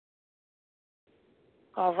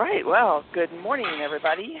All right. Well, good morning,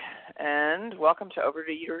 everybody, and welcome to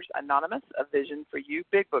Overeaters Anonymous, a Vision for You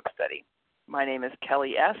Big Book Study. My name is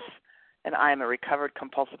Kelly S., and I am a recovered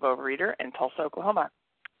compulsive overeater in Tulsa, Oklahoma.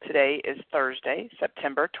 Today is Thursday,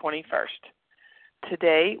 September 21st.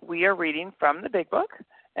 Today we are reading from the Big Book,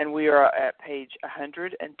 and we are at page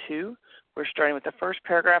 102. We're starting with the first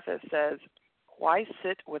paragraph that says, "Why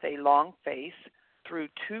sit with a long face?" through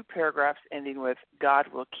two paragraphs ending with, "God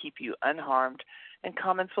will keep you unharmed," and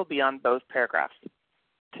comments will be on both paragraphs.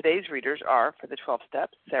 Today's readers are, for the 12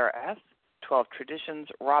 Steps, Sarah S., 12 Traditions,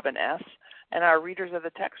 Robin S., and our readers of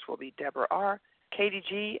the text will be Deborah R., Katie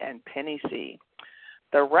G., and Penny C.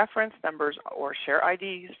 The reference numbers or share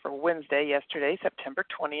IDs for Wednesday, yesterday, September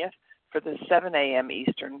 20th, for the 7 a.m.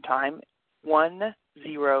 Eastern Time,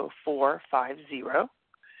 10450,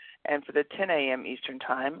 and for the 10 a.m. Eastern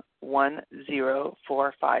Time,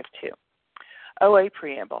 10452. OA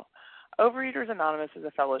Preamble. Overeaters Anonymous is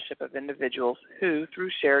a fellowship of individuals who,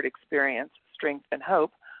 through shared experience, strength, and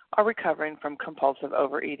hope, are recovering from compulsive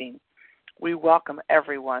overeating. We welcome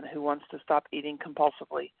everyone who wants to stop eating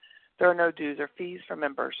compulsively. There are no dues or fees for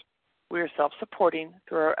members. We are self-supporting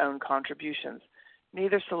through our own contributions,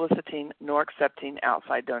 neither soliciting nor accepting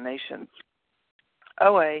outside donations.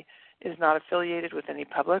 OA is not affiliated with any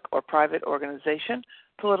public or private organization,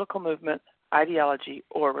 political movement, ideology,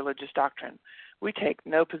 or religious doctrine. We take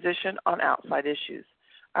no position on outside issues.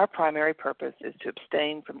 Our primary purpose is to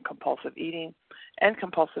abstain from compulsive eating and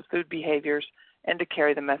compulsive food behaviors and to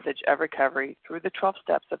carry the message of recovery through the 12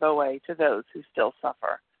 steps of OA to those who still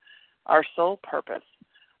suffer. Our sole purpose.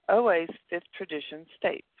 OA's fifth tradition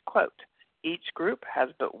states, quote, "Each group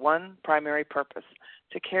has but one primary purpose,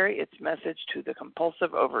 to carry its message to the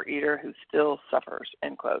compulsive overeater who still suffers,"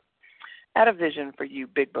 end quote. At a Vision for You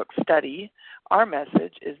Big Book Study, our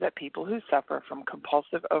message is that people who suffer from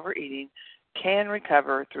compulsive overeating can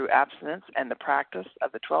recover through abstinence and the practice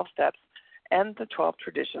of the 12 steps and the 12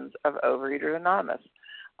 traditions of Overeaters Anonymous.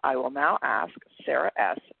 I will now ask Sarah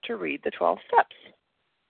S. to read the 12 steps.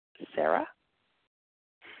 Sarah?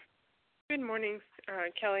 Good morning,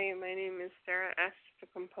 Kelly. My name is Sarah S., the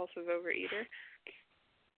compulsive overeater.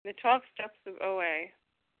 The 12 steps of OA.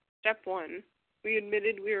 Step 1. We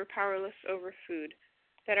admitted we were powerless over food,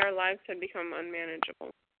 that our lives had become unmanageable.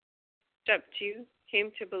 Step 2. Came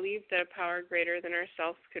to believe that a power greater than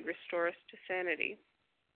ourselves could restore us to sanity.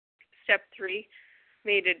 Step 3.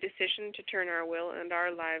 Made a decision to turn our will and our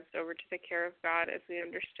lives over to the care of God as we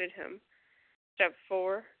understood Him. Step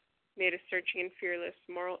 4. Made a searching and fearless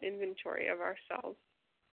moral inventory of ourselves.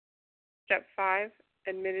 Step 5.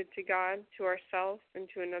 Admitted to God, to ourselves, and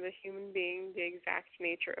to another human being the exact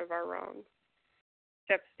nature of our wrongs.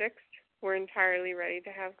 Step 6. We're entirely ready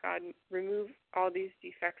to have God remove all these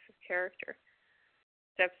defects of character.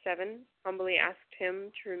 Step 7. Humbly asked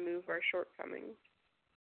Him to remove our shortcomings.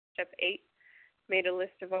 Step 8. Made a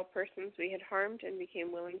list of all persons we had harmed and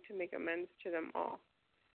became willing to make amends to them all.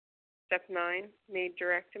 Step 9. Made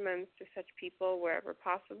direct amends to such people wherever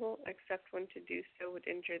possible, except when to do so would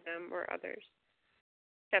injure them or others.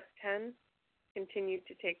 Step 10. Continued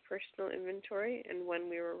to take personal inventory, and when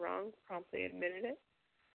we were wrong, promptly admitted it.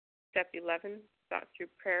 Step 11. Sought through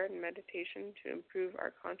prayer and meditation to improve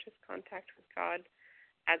our conscious contact with God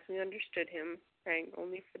as we understood Him, praying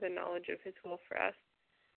only for the knowledge of His will for us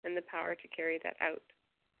and the power to carry that out.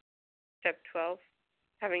 Step 12.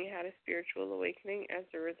 Having had a spiritual awakening as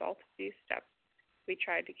a result of these steps, we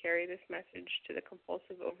tried to carry this message to the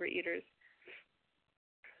compulsive overeaters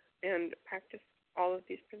and practice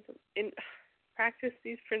these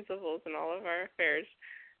principles in all of our affairs.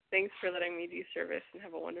 Thanks for letting me do service, and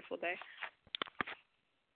have a wonderful day.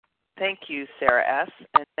 Thank you, Sarah S.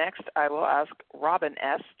 And next I will ask Robin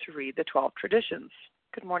S. to read the 12 traditions.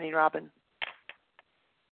 Good morning, Robin.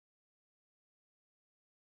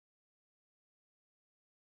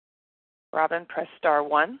 Robin, press star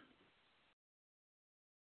 1.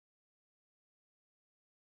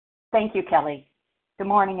 Thank you, Kelly. Good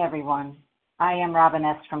morning, everyone. I am Robin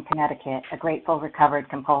S. from Connecticut, a grateful, recovered,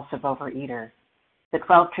 compulsive overeater. The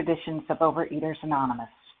 12 Traditions of Overeaters Anonymous.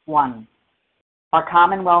 1. Our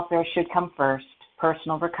common welfare should come first.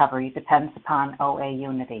 Personal recovery depends upon OA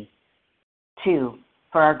unity. 2.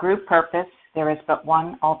 For our group purpose, there is but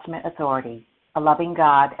one ultimate authority, a loving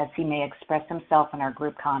God as He may express Himself in our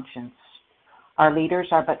group conscience. Our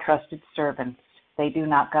leaders are but trusted servants. They do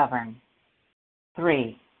not govern.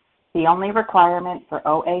 3. The only requirement for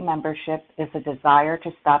OA membership is a desire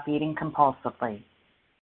to stop eating compulsively.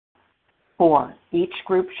 4. Each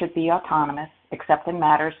group should be autonomous, except in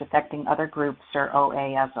matters affecting other groups or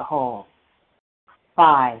OA as a whole.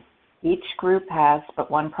 5. Each group has but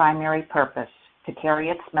one primary purpose, to carry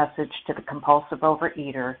its message to the compulsive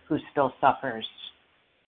overeater who still suffers.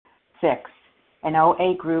 6. An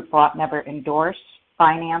OA group ought never endorse,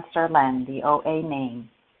 finance, or lend the OA name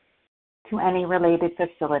to any related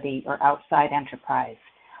facility or outside enterprise,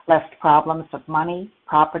 lest problems of money,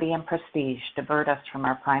 property, and prestige divert us from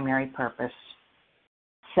our primary purpose.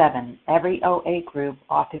 7. Every OA group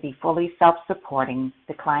ought to be fully self-supporting,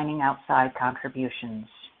 declining outside contributions.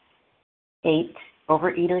 8.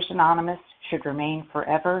 Overeaters Anonymous should remain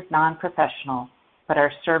forever non-professional, but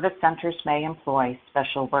our service centers may employ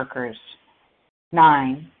special workers.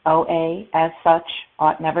 9. OA, as such,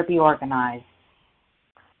 ought never be organized,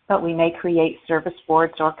 but we may create service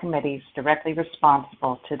boards or committees directly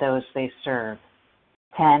responsible to those they serve.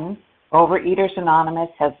 10. Overeaters Anonymous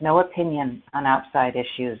has no opinion on outside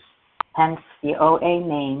issues. Hence, the OA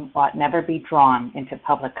name ought never be drawn into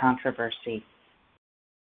public controversy.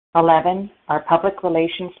 11. Our public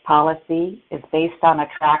relations policy is based on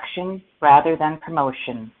attraction rather than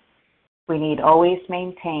promotion. We need always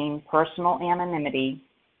maintain personal anonymity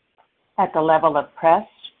at the level of press,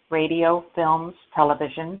 radio, films,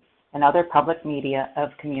 television, and other public media of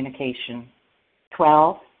communication.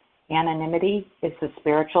 12. Anonymity is the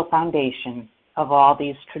spiritual foundation of all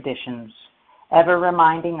these traditions, ever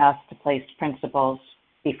reminding us to place principles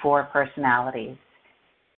before personalities.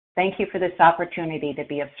 Thank you for this opportunity to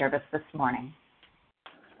be of service this morning.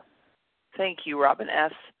 Thank you, Robin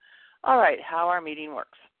S. All right, how our meeting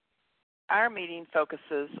works. Our meeting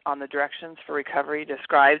focuses on the directions for recovery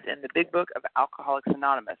described in the Big Book of Alcoholics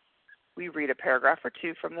Anonymous. We read a paragraph or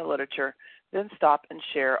two from the literature, then stop and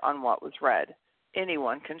share on what was read.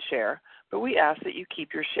 Anyone can share, but we ask that you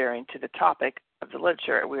keep your sharing to the topic of the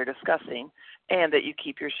literature we are discussing and that you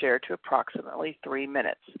keep your share to approximately 3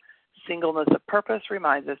 minutes. Singleness of purpose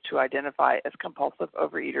reminds us to identify as compulsive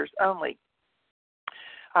overeaters only.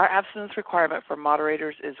 Our abstinence requirement for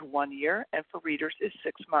moderators is 1 year and for readers is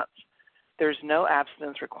 6 months. There's no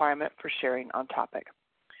abstinence requirement for sharing on topic.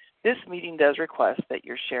 This meeting does request that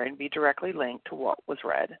your sharing be directly linked to what was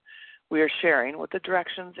read. We are sharing what the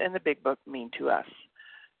directions in the Big Book mean to us.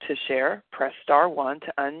 To share, press star 1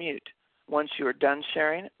 to unmute. Once you are done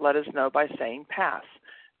sharing, let us know by saying pass.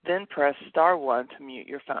 Then press star 1 to mute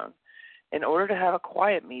your phone. In order to have a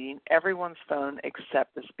quiet meeting, everyone's phone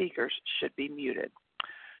except the speaker's should be muted.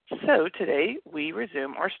 So today we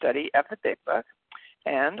resume our study of the Big Book,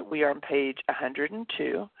 and we are on page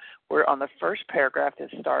 102. We're on the first paragraph that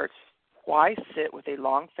starts, "Why sit with a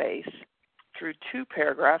long face?" through 2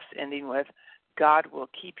 paragraphs ending with, "God will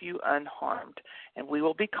keep you unharmed," and we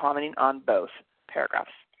will be commenting on both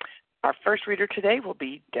paragraphs. Our first reader today will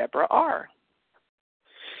be Deborah R.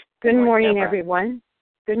 Good morning, Deborah. everyone.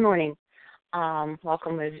 Good morning.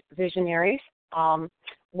 Welcome, visionaries.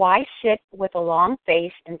 Why sit with a long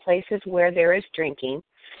face in places where there is drinking,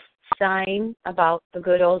 sighing about the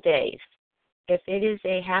good old days? If it is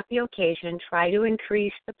a happy occasion, try to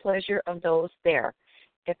increase the pleasure of those there.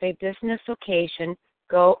 If a business occasion,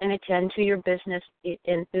 go and attend to your business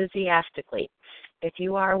enthusiastically. If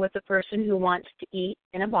you are with a person who wants to eat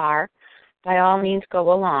in a bar, by all means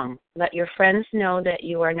go along. Let your friends know that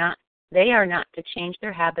they are not to change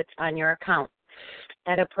their habits on your account.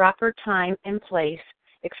 At a proper time and place,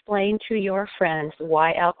 explain to your friends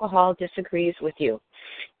why alcohol disagrees with you.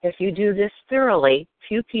 If you do this thoroughly,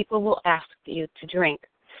 few people will ask you to drink.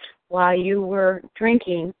 While you were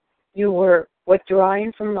drinking, you were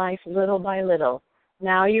withdrawing from life little by little.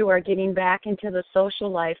 Now you are getting back into the social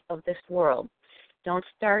life of this world. Don't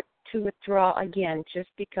start to withdraw again just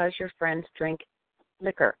because your friends drink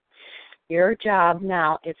liquor. Your job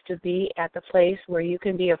now is to be at the place where you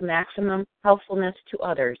can be of maximum helpfulness to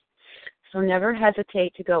others. So never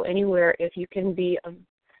hesitate to go anywhere if you can be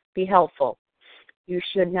helpful. You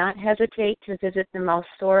should not hesitate to visit the most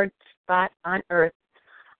sordid spot on earth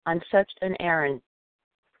on such an errand.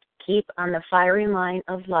 Keep on the firing line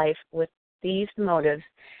of life with these motives,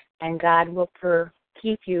 and God will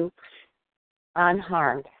keep you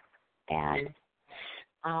unharmed. And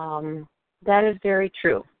that is very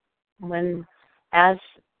true. As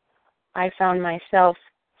I found myself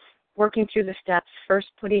working through the steps, first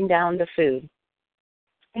putting down the food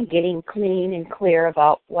and getting clean and clear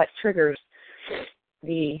about what triggers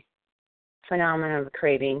the phenomenon of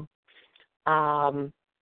craving, the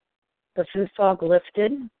food fog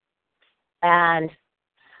lifted, and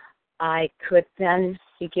I could then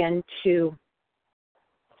begin to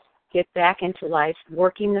get back into life,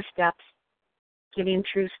 working the steps, getting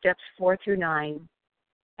through steps 4 through 9,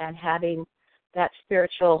 and having that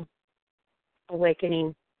spiritual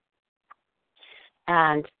awakening,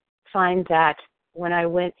 and find that when I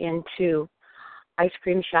went into, ice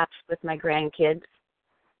cream shops with my grandkids,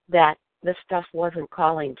 that the stuff wasn't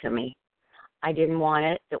calling to me. I didn't want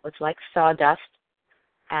it. It was like sawdust,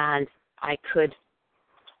 and I could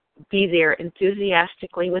be there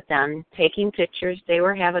enthusiastically with them, taking pictures. They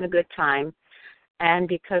were having a good time. And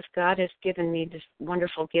because God has given me this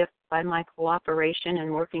wonderful gift by my cooperation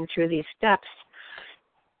and working through these steps,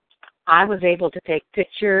 I was able to take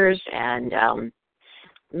pictures and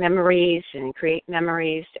memories and create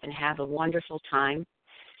memories and have a wonderful time.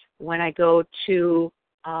 When I go to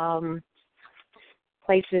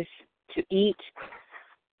places to eat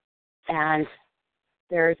and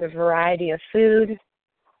there's a variety of food,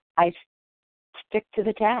 I stick to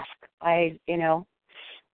the task. I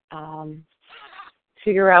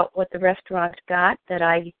figure out what the restaurant's got that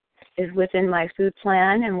is within my food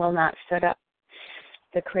plan and will not set up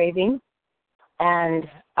the craving. And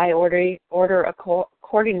I order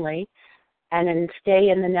accordingly, and then stay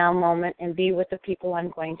in the now moment and be with the people I'm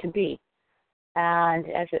going to be. And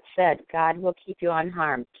as it said, God will keep you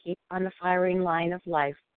unharmed. Keep on the firing line of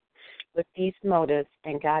life with these motives,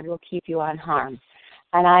 and God will keep you unharmed.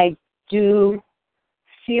 And I do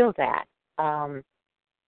feel that.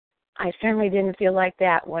 I certainly didn't feel like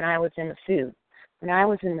that when I was in the food. When I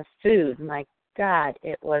was in the food, my God,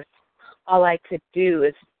 it was all I could do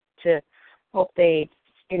is to hope they,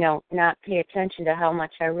 not pay attention to how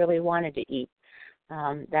much I really wanted to eat.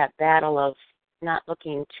 That battle of not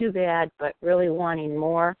looking too bad, but really wanting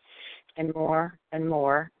more and more and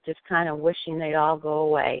more, just kind of wishing they'd all go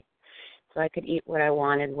away so I could eat what I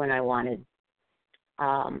wanted when I wanted.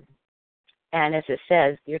 And as it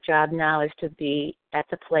says, your job now is to be at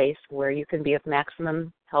the place where you can be of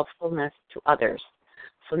maximum helpfulness to others.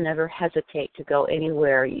 So never hesitate to go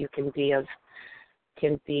anywhere you can be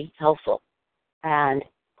helpful. And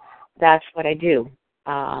that's what I do.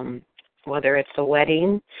 Whether it's a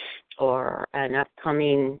wedding or an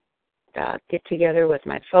upcoming get-together with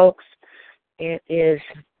my folks, it is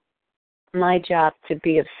my job to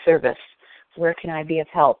be of service. Where can I be of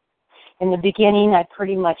help? In the beginning, I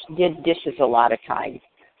pretty much did dishes a lot of times.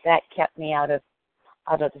 That kept me out of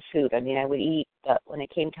the food. I mean, I would eat, but when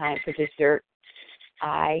it came time for dessert,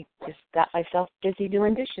 I just got myself busy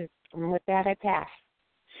doing dishes. And with that, I pass.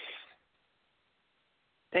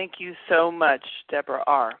 Thank you so much, Deborah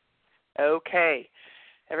R. Okay.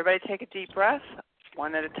 Everybody take a deep breath,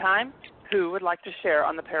 one at a time. Who would like to share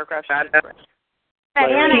on the paragraph sheet?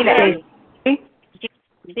 Larry.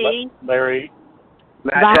 Larry.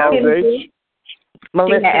 Matt Charles H.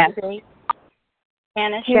 Melissa S.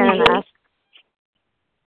 Hannah Shannon.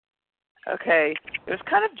 Okay. It was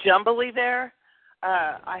kind of jumbly there.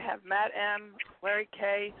 I have Matt M., Larry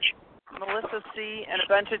K., Melissa C., and a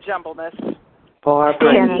bunch of jumbleness.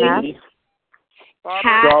 Barbara E.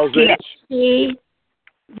 Charles H. C.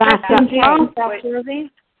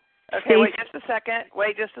 Okay, wait just a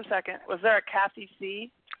second. Was there a Kathy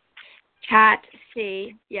C? Cat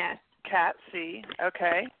C. Yes. Cat C.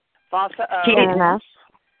 Okay. Vasa O. Tina S.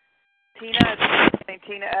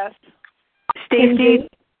 Tina S. Stacy.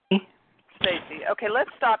 Stacy. Okay, let's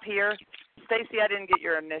stop here. Stacy, I didn't get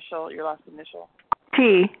your last initial.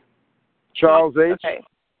 T. Charles H. Okay.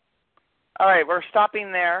 All right, we're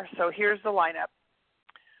stopping there. So here's the lineup.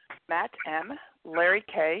 Matt M., Larry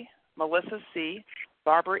K., Melissa C.,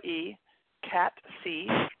 Barbara E., Kat C.,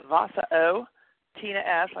 Vasa O., Tina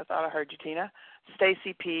S., I thought I heard you, Tina,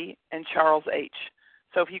 Stacy P., and Charles H.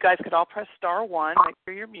 So if you guys could all press *1, make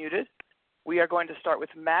sure you're muted. We are going to start with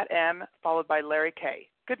Matt M., followed by Larry K.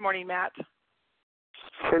 Good morning, Matt.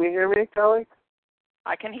 Can you hear me, Kelly?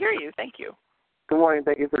 I can hear you. Thank you. Good morning.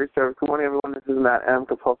 Thank you for your service. Good morning, everyone. This is Matt M.,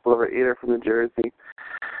 compulsive overeater from New Jersey.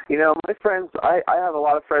 My friends, I have a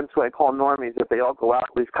lot of friends who I call normies that they all go out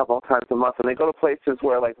at least a couple of times a month, and they go to places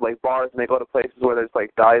where, like bars, and they go to places where there's,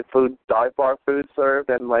 dive bar food served,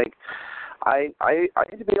 and, I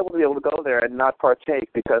need to be able to go there and not partake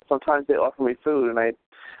because sometimes they offer me food, and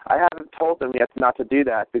I haven't told them yet not to do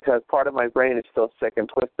that because part of my brain is still sick and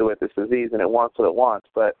twisted with this disease and it wants what it wants.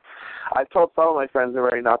 But I've told some of my friends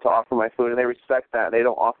already not to offer my food, and they respect that. They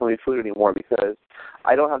don't offer me food anymore because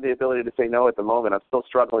I don't have the ability to say no at the moment. I'm still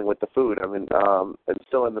struggling with the food. I mean, I'm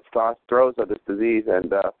still in the throes of this disease,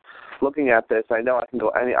 and looking at this, I know I can go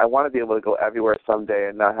I want to be able to go everywhere someday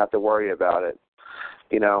and not have to worry about it.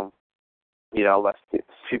 Less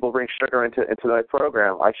people bring sugar into my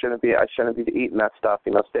program. I shouldn't be eating that stuff.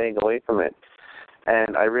 Staying away from it.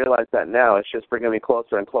 And I realize that now it's just bringing me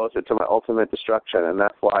closer and closer to my ultimate destruction, and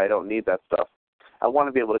that's why I don't need that stuff. I want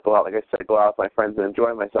to be able to go out, like I said, go out with my friends and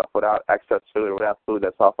enjoy myself without excess food or without food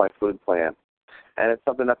that's off my food plan. And it's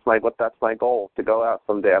something that's my goal, to go out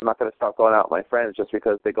someday. I'm not going to stop going out with my friends just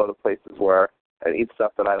because they go to places where and eat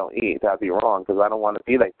stuff that I don't eat. That'd be wrong, because I don't want to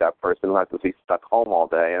be like that person who has to be stuck home all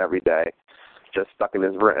day and every day, just stuck in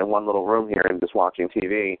in one little room here and just watching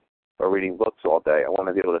TV or reading books all day. I want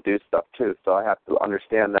to be able to do stuff too. So I have to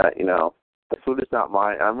understand that, the food is not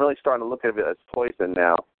mine. I'm really starting to look at it as poison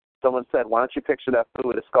now. Someone said, why don't you picture that food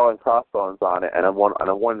with a skull and crossbones on it, and a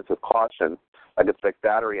warning to caution, like it's like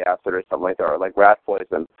battery acid or something like that, or like rat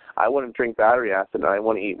poison. I wouldn't drink battery acid, and I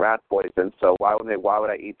wouldn't eat rat poison, so why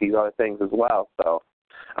would I eat these other things as well? So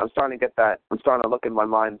I'm starting to get that. I'm starting to look in my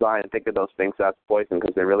mind's eye and think of those things as poison,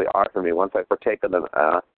 because they really are for me. Once I partake of them,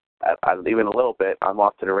 even a little bit, I'm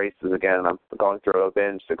off to the races again. I'm going through a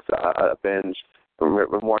binge,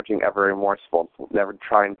 ever remorseful, never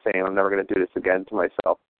trying, saying I'm never going to do this again to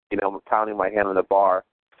myself. I'm pounding my hand on the bar,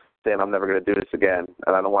 saying I'm never going to do this again,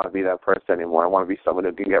 and I don't want to be that person anymore. I want to be someone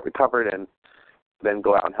who can get recovered and then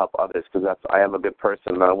go out and help others, because I am a good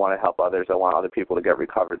person, and I want to help others. I want other people to get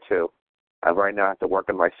recovered too. Right now I have to work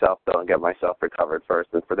on myself, though, and get myself recovered first,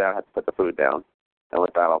 and for that I have to put the food down. And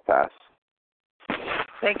with that, I'll pass.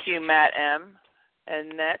 Thank you, Matt M. And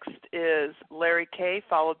next is Larry K.,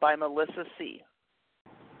 followed by Melissa C.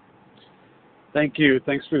 Thank you.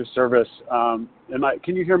 Thanks for your service.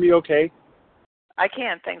 Can you hear me okay? I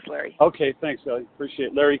can. Thanks, Larry. Okay, thanks. I appreciate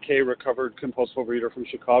it. Larry K., recovered compulsive overeater from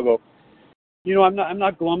Chicago. I'm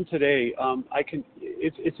not glum today.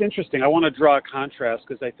 It's interesting. I want to draw a contrast,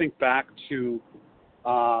 because I think back to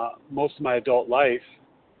most of my adult life,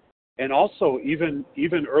 and also even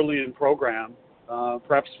early in program,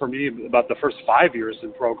 perhaps for me about the first 5 years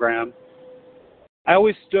in program, I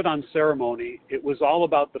always stood on ceremony. It was all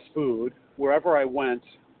about the food. Wherever I went,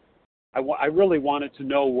 I really wanted to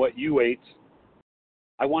know what you ate.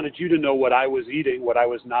 I wanted you to know what I was eating, what I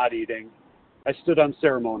was not eating. I stood on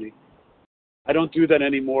ceremony. I don't do that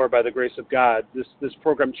anymore by the grace of God. This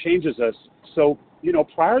program changes us. So,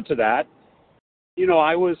 prior to that,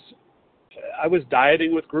 I was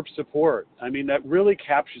dieting with group support. I mean, that really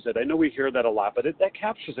captures it. I know we hear that a lot, but that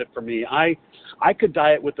captures it for me. I could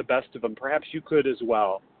diet with the best of them. Perhaps you could as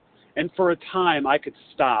well. And for a time, I could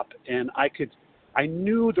stop, and I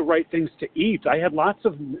knew the right things to eat. I had lots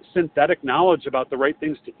of synthetic knowledge about the right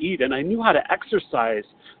things to eat, and I knew how to exercise.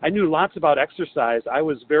 I knew lots about exercise. I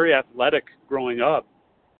was very athletic growing up.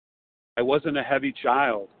 I wasn't a heavy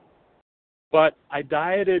child. But I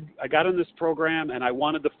dieted, I got in this program, and I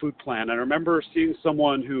wanted the food plan. I remember seeing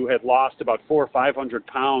someone who had lost about 400 or 500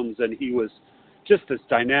 pounds, and he was just this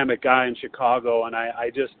dynamic guy in Chicago, and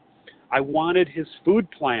I wanted his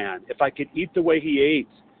food plan, if I could eat the way he ate.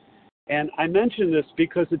 And I mention this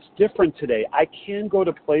because it's different today. I can go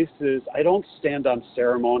to places. I don't stand on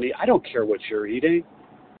ceremony. I don't care what you're eating.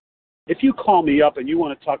 If you call me up and you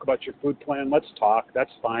want to talk about your food plan, let's talk.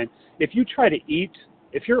 That's fine. If you try to eat,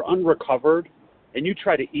 if you're unrecovered and you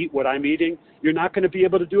try to eat what I'm eating, you're not going to be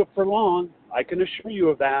able to do it for long. I can assure you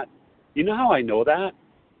of that. You know how I know that?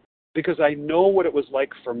 Because I know what it was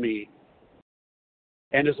like for me.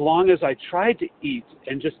 And as long as I tried to eat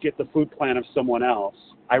and just get the food plan of someone else,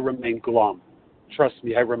 I remained glum. Trust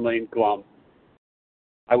me, I remained glum.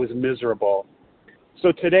 I was miserable.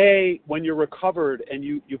 So today, when you're recovered and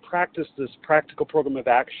you practice this practical program of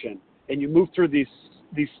action, and you move through these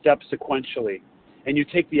steps sequentially, and you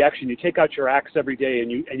take the action, you take out your axe every day,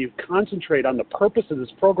 and you concentrate on the purpose of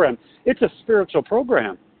this program, it's a spiritual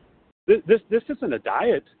program. This isn't a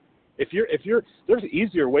diet. If you're there's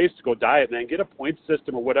easier ways to go diet, man. Get a point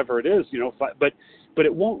system or whatever it is, but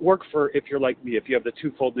it won't work for if you're like me, if you have the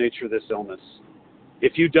twofold nature of this illness.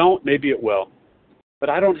 If you don't, maybe it will. But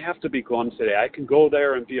I don't have to be glum today. I can go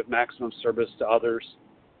there and be of maximum service to others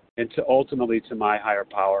and to ultimately to my higher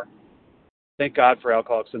power. Thank God for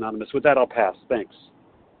Alcoholics Anonymous. With that, I'll pass. Thanks.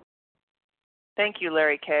 Thank you,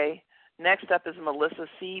 Larry K. Next up is Melissa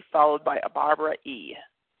C., followed by Barbara E.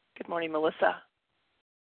 Good morning, Melissa.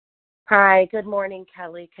 Hi, good morning,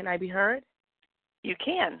 Kelly. Can I be heard? You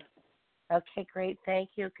can. Okay, great. Thank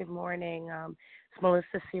you. Good morning. It's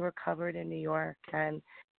Melissa C., recovered in New York. And,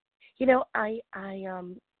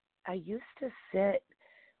 I used to sit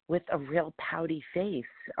with a real pouty face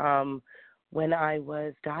when I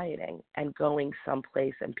was dieting and going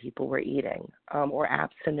someplace and people were eating, or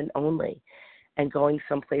abstinent only and going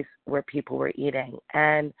someplace where people were eating.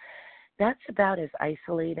 And that's about as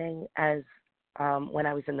isolating as when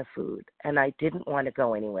I was in the food, and I didn't want to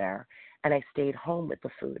go anywhere, and I stayed home with the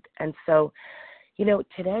food. And so,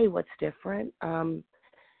 today what's different,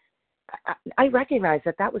 I recognize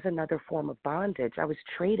that was another form of bondage. I was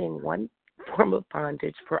trading one form of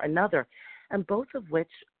bondage for another, and both of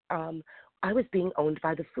which I was being owned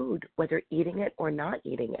by the food, whether eating it or not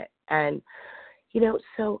eating it. And,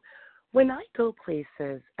 so when I go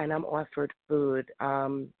places and I'm offered food,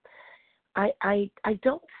 I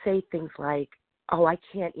don't say things like, "Oh, I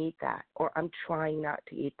can't eat that," or "I'm trying not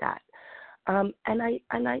to eat that." And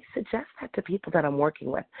I suggest that to people that I'm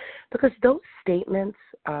working with, because those statements,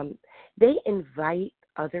 they invite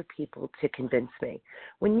other people to convince me.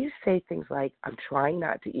 When you say things like, "I'm trying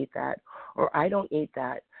not to eat that," or "I don't eat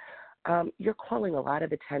that," you're calling a lot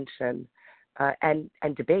of attention and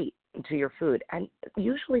debate to your food. And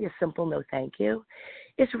usually a simple no thank you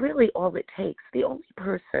is really all it takes. The only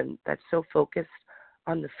person that's so focused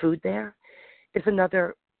on the food there is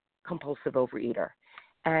another compulsive overeater.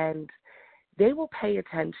 And they will pay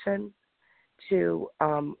attention to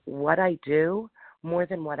what I do more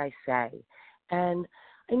than what I say. And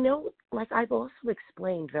I know, like I've also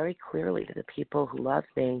explained very clearly to the people who love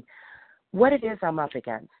me what it is I'm up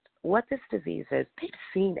against, what this disease is. They've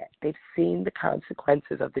seen it. They've seen the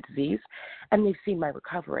consequences of the disease, and they've seen my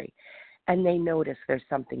recovery, and they notice there's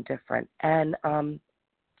something different. And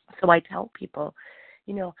so I tell people,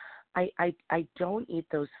 I don't eat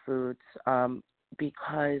those foods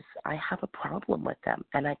because I have a problem with them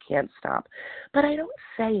and I can't stop. But I don't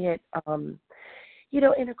say it,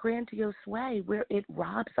 in a grandiose way where it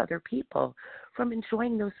robs other people from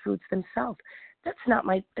enjoying those foods themselves. It's not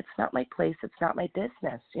my place. It's not my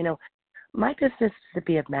business. My business is to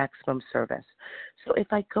be of maximum service. So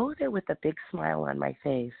if I go there with a big smile on my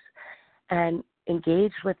face and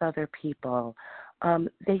engage with other people,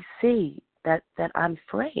 they see that I'm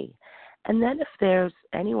free. And then if there's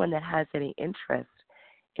anyone that has any interest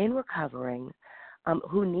in recovering,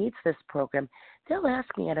 who needs this program, they'll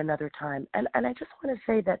ask me at another time. And I just want to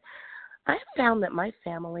say that I have found that my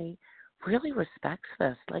family really respects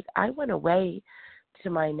this. Like, I went away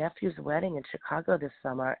to my nephew's wedding in Chicago this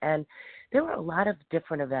summer, and there were a lot of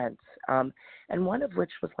different events, and one of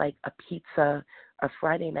which was like a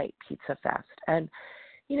Friday night pizza fest. And,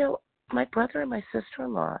 my brother and my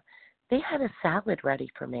sister-in-law, they had a salad ready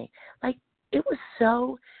for me. Like, it was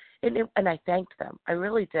so, and I thanked them. I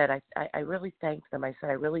really did. I really thanked them. I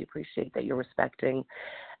said, I really appreciate that you're respecting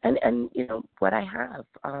and what I have.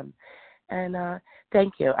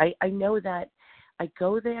 Thank you. I know that I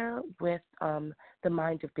go there with the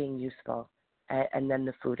mind of being useful, and then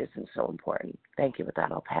the food isn't so important. Thank you. With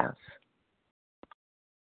that, I'll pass.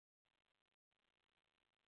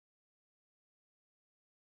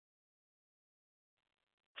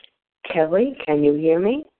 Kelly, can you hear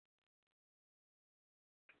me?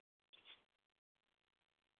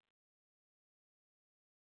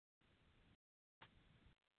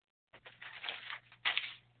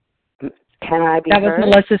 Can I be heard? That was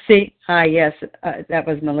Melissa C. Yes, that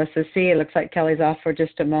was Melissa C. It looks like Kelly's off for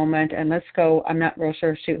just a moment. And let's go. I'm not real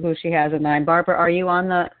sure who she has in line. Barbara, are you on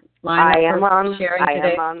the line? I am on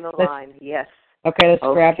the line, yes. Okay, let's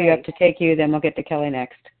grab you up to take you, then we'll get to Kelly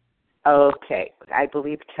next. Okay. I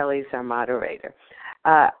believe Kelly's our moderator.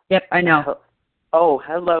 Yep, I know. Oh,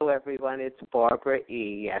 hello, everyone. It's Barbara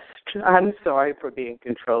E. Yes, I'm sorry for being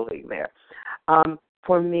controlling there.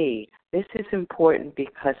 For me, this is important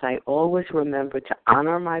because I always remember to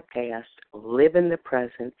honor my past, live in the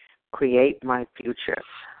present, create my future.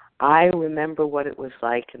 I remember what it was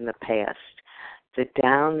like in the past, the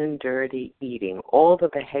down and dirty eating, all the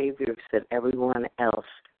behaviors that everyone else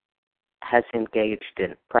has engaged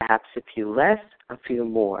in, perhaps a few less, a few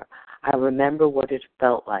more. I remember what it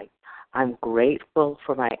felt like. I'm grateful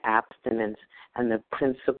for my abstinence and the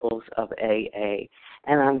principles of AA,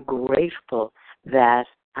 and I'm grateful that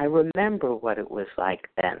I remember what it was like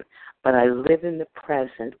then, but I live in the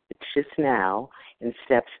present, which is now, in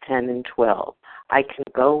steps 10 and 12. I can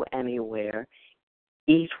go anywhere,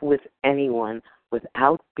 eat with anyone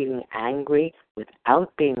without being angry,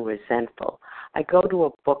 without being resentful. I go to a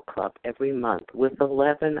book club every month with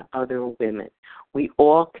 11 other women. We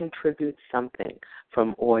all contribute something,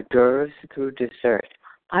 from hors d'oeuvres through dessert.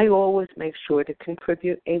 I always make sure to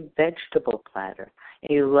contribute a vegetable platter,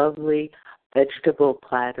 a lovely vegetable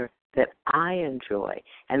platter that I enjoy.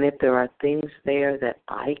 And if there are things there that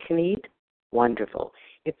I can eat, wonderful.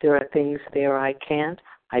 If there are things there I can't,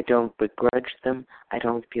 I don't begrudge them. I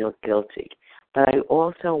don't feel guilty. But I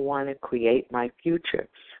also want to create my future,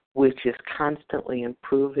 which is constantly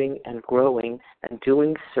improving and growing and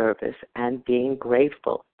doing service and being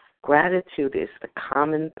grateful. Gratitude is the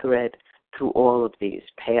common thread through all of these,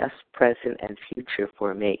 past, present, and future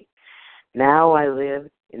for me. Now I live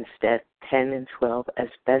in step 10 and 12 as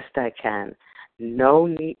best I can. No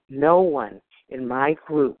one in my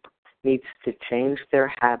group needs to change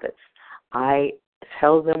their habits. I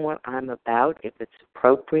tell them what I'm about if it's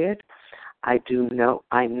appropriate. I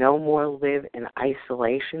no more live in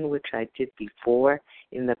isolation, which I did before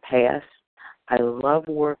in the past. I love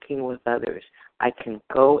working with others. I can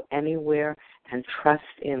go anywhere and trust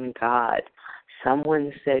in God.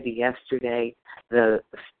 Someone said yesterday the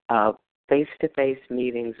face-to-face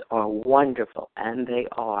meetings are wonderful, and they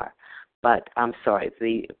are. But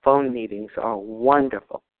the phone meetings are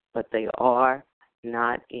wonderful, but they are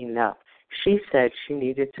not enough. She said she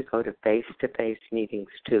needed to go to face-to-face meetings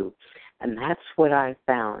too. And that's what I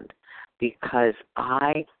found, because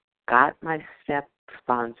I got my STEP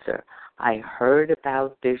sponsor. I heard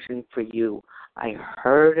about Vision for You. I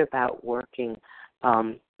heard about working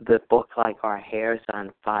the book like Our Hair's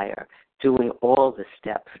on Fire, doing all the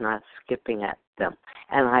steps, not skipping at them.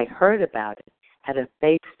 And I heard about it at a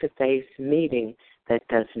face-to-face meeting that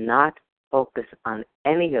does not focus on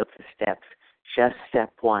any of the steps, just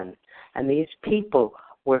step one. And these people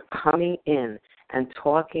were coming in and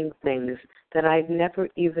talking things that I'd never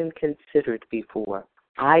even considered before.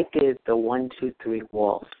 I did the 1, 2, 3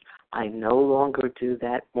 waltz. I no longer do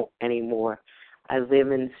that anymore. I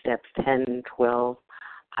live in steps 10 and 12.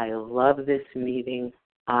 I love this meeting.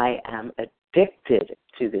 I am addicted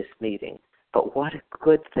to this meeting. But what a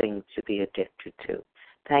good thing to be addicted to.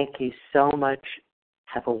 Thank you so much.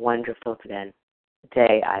 Have a wonderful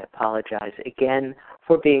day. I apologize again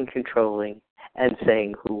for being controlling and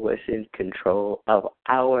saying who was in control of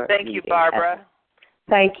our Thank meeting. you, Barbara.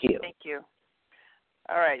 Thank you. Thank you.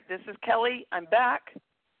 All right, this is Kelly. I'm back.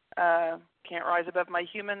 Can't rise above my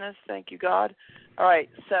humanness. Thank you, God. All right,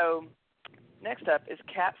 so next up is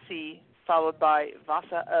Kat C, followed by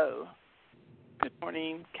Vasa O. Good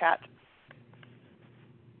morning, Kat.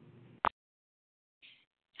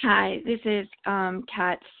 Hi, this is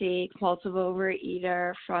Kat C, compulsive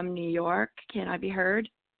overeater from New York. Can I be heard?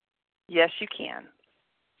 Yes, you can.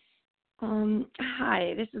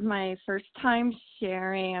 Hi, this is my first time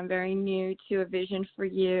sharing. I'm very new to A Vision for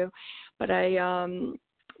You, but I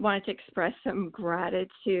wanted to express some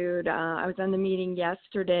gratitude. I was on the meeting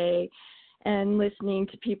yesterday and listening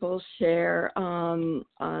to people share on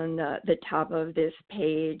the top of this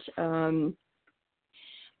page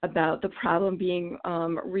about the problem being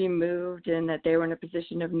removed and that they were in a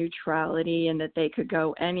position of neutrality and that they could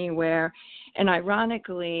go anywhere. And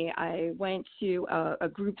ironically, I went to a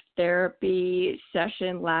group therapy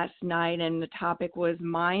session last night, and the topic was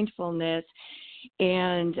mindfulness.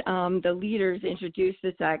 And the leaders introduced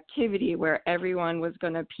this activity where everyone was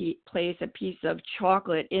going to place a piece of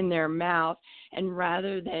chocolate in their mouth, and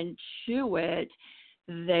rather than chew it,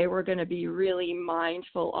 they were going to be really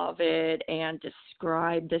mindful of it and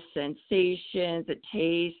describe the sensations, the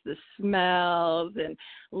taste, the smells, and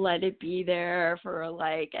let it be there for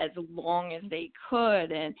like as long as they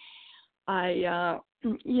could. And I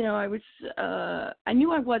knew I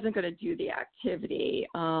wasn't going to do the activity.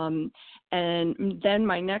 And then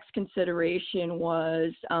my next consideration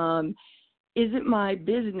was, is it my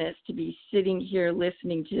business to be sitting here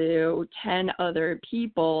listening to 10 other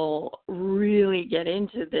people really get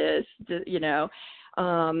into this,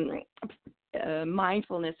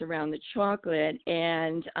 mindfulness around the chocolate?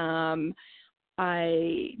 And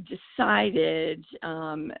I decided,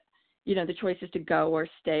 the choice is to go or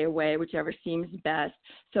stay away, whichever seems best.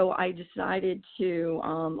 So I decided to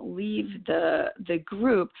leave the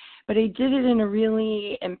group, but I did it in a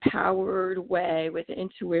really empowered way with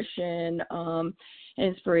intuition and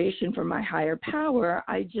inspiration from my higher power.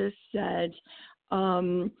 I just said,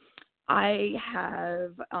 I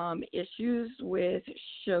have issues with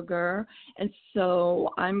sugar, and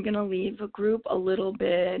so I'm going to leave the group a little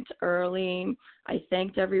bit early. I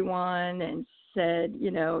thanked everyone and said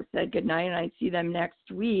good night, and I'd see them next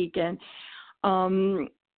week. And,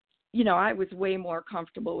 I was way more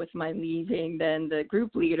comfortable with my leaving than the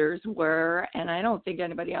group leaders were, and I don't think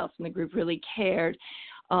anybody else in the group really cared.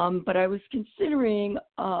 But I was considering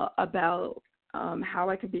about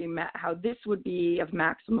how this would be of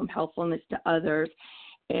maximum helpfulness to others.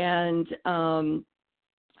 And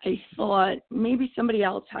I thought maybe somebody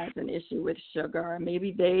else has an issue with sugar.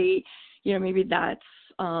 Maybe maybe that's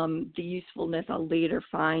the usefulness I'll later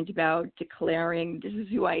find about declaring, this is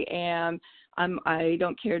who I am. I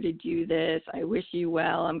don't care to do this. I wish you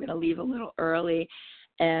well. I'm going to leave a little early.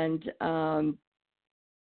 And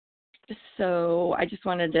so I just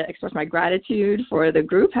wanted to express my gratitude for the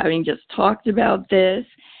group having just talked about this,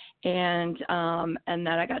 and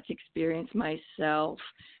that I got to experience myself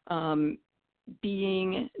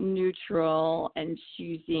being neutral and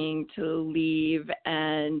choosing to leave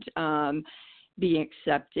and being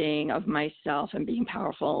accepting of myself and being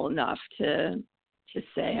powerful enough to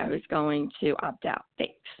say I was going to opt out.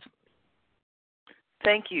 Thanks.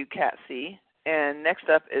 Thank you, Kat C. And next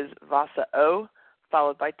up is Vasa O,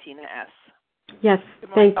 followed by Tina S. Yes,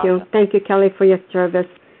 morning, thank you. Vasa. Thank you, Kelly, for your service.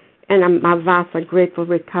 And I'm Vasa, grateful,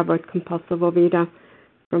 recovered, compulsive overeater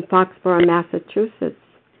from Foxborough, Massachusetts.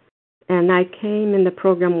 And I came in the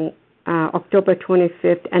program October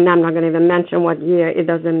 25th, and I'm not going to even mention what year. It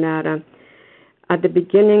doesn't matter. At the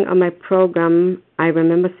beginning of my program, I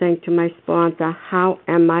remember saying to my sponsor, how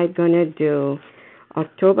am I going to do?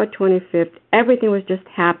 October 25th, everything was just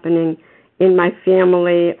happening in my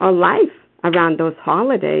family or life around those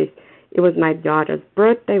holidays. It was my daughter's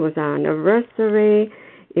birthday, it was our anniversary,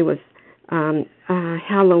 it was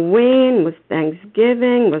Halloween, it was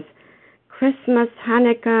Thanksgiving, it was Christmas,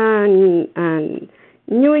 Hanukkah, and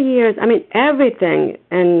New Year's. I mean, everything.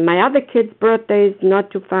 And my other kids' birthdays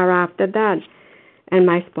not too far after that. And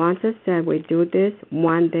my sponsor said, we do this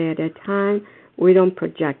one day at a time. We don't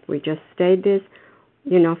project. We just say this,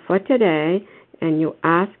 for today, and you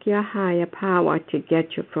ask your higher power to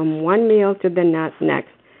get you from one meal to the next.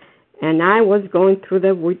 And I was going through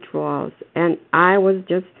the withdrawals, and I was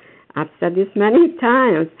just, I've said this many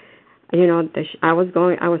times, I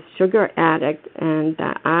was sugar addict, and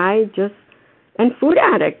and food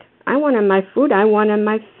addict. I wanted my food, I wanted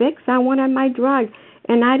my fix, I wanted my drug,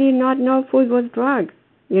 and I did not know food was drug.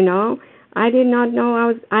 I did not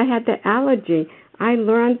know I had the allergy. I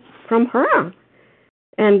learned from her.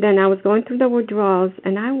 And then I was going through the withdrawals,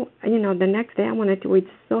 and the next day I wanted to eat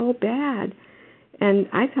so bad. And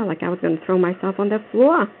I felt like I was going to throw myself on the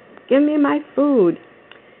floor. Give me my food.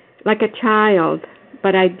 Like a child.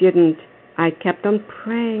 But I didn't. I kept on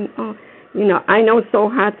praying. I know it's so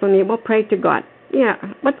hard for me. Well, pray to God. Yeah,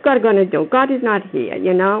 what's God going to do? God is not here,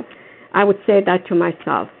 I would say that to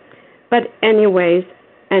myself. But anyways,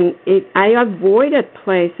 I avoided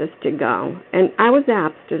places to go. And I was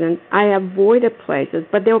abstinent. I avoided places.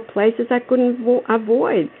 But there were places I couldn't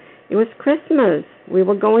avoid. It was Christmas. We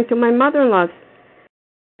were going to my mother-in-law's.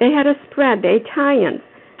 They had a spread, the Italians.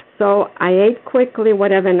 So I ate quickly,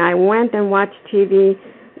 whatever, and I went and watched TV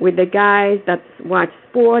with the guys that watched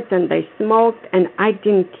sports, and they smoked, and I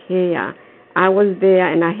didn't care. I was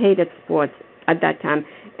there, and I hated sports at that time.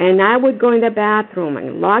 And I would go in the bathroom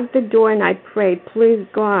and lock the door, and I prayed, please,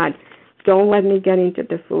 God, don't let me get into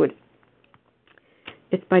the food.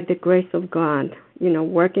 It's by the grace of God,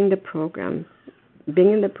 working the program,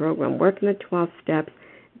 being in the program, working the 12 steps,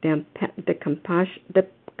 the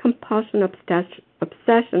compulsion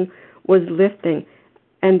obsession was lifting,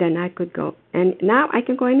 and then I could go. And now I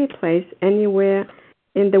can go any place, anywhere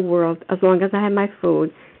in the world, as long as I have my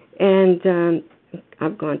food. And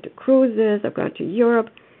I've gone to cruises, I've gone to Europe,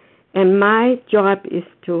 and my job is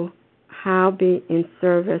to be in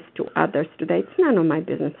service to others today. It's none of my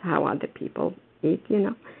business how other people eat,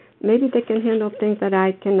 Maybe they can handle things that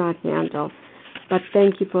I cannot handle. But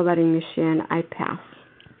thank you for letting me share, and I pass.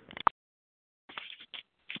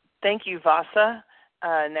 Thank you, Vasa.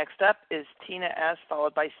 Next up is Tina S.,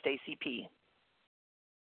 followed by Stacy P.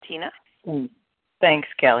 Tina? Thanks,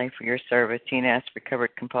 Kelly, for your service. Tina S.,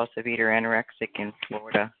 recovered compulsive eater, anorexic in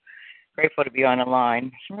Florida. Grateful to be on the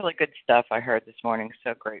line. Some really good stuff I heard this morning.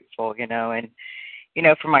 So grateful, and,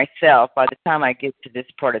 for myself, by the time I get to this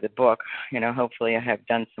part of the book, hopefully I have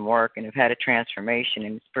done some work and have had a transformation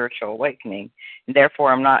and spiritual awakening. And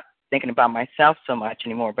therefore, I'm not thinking about myself so much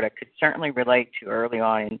anymore, but I could certainly relate to early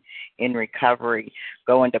on in recovery,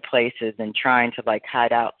 going to places and trying to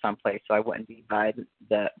hide out someplace so I wouldn't be by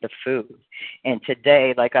the food. And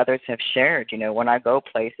today, like others have shared, when I go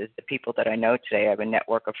places, the people that I know today, I have a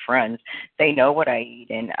network of friends, they know what I eat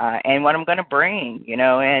and what I'm going to bring,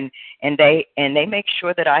 and they make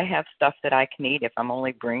sure that I have stuff that I can eat if I'm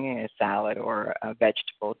only bringing a salad or a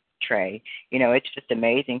vegetable tray. It's just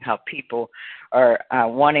amazing how people are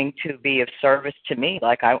wanting to be of service to me.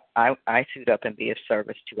 Like I suit up and be of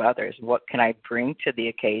service to others. What can I bring to the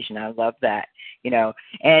occasion? I love that.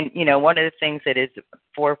 And one of the things that is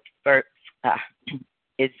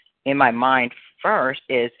is in my mind first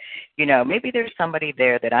is, maybe there's somebody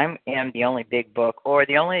there that I am the only big book or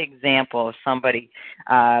the only example of somebody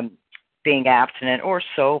being abstinent or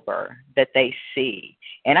sober that they see.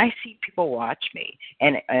 And I see people watch me.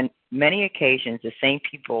 And many occasions, the same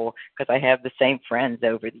people, because I have the same friends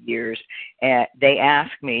over the years, they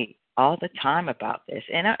ask me all the time about this.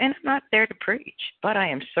 And I'm not there to preach, but I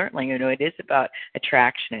am certainly, it is about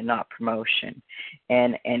attraction and not promotion.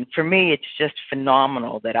 And for me, it's just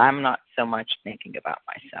phenomenal that I'm not so much thinking about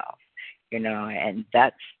myself. And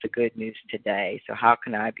that's the good news today. So how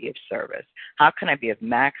can I be of service? How can I be of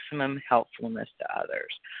maximum helpfulness to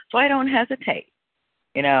others? So I don't hesitate,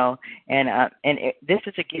 and this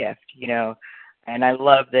is a gift, And I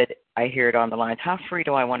love that I hear it on the lines. How free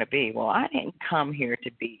do I want to be? Well, I didn't come here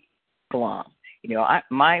to be glum. You know,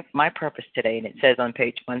 my purpose today, and it says on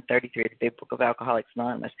page 133 of the Big Book of Alcoholics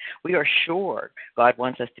Anonymous, we are sure God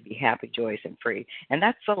wants us to be happy, joyous, and free. And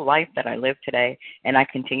that's the life that I live today, and I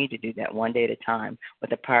continue to do that one day at a time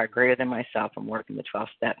with a power greater than myself and working the 12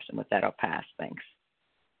 steps. And with that, I'll pass. Thanks.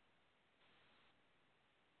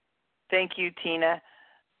 Thank you, Tina.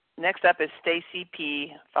 Next up is Stacy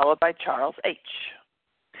P., followed by Charles H.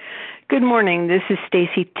 Good morning. This is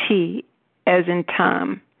Stacy T., as in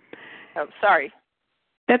Tom. Oh, sorry.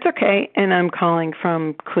 That's okay, and I'm calling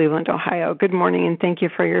from Cleveland, Ohio. Good morning, and thank you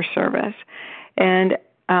for your service. And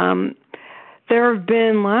there have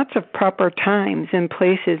been lots of proper times and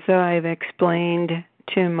places that I've explained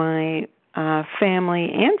to my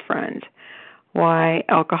family and friends why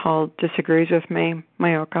alcohol disagrees with me,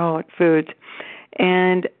 my alcoholic foods.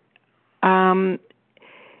 And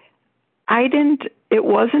it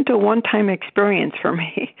wasn't a one-time experience for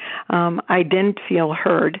me. I didn't feel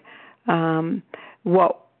heard.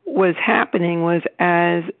 What was happening was,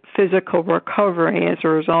 as physical recovery as a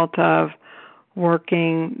result of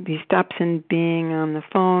working these steps and being on the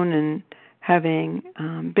phone and having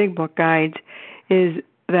Big Book guides, is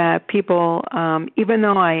that people, even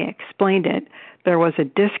though I explained it, there was a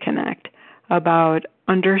disconnect about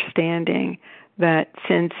understanding that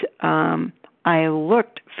since I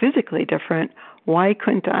looked physically different, why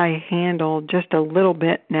couldn't I handle just a little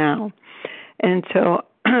bit now? And so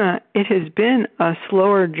it has been a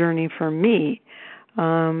slower journey for me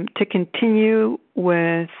to continue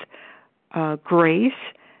with grace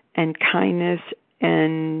and kindness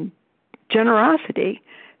and generosity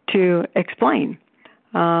to explain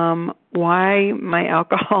why my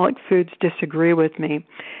alcoholic foods disagree with me.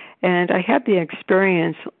 And I had the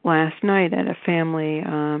experience last night at a family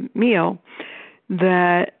meal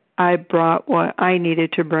that I brought what I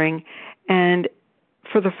needed to bring. And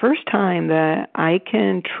for the first time that I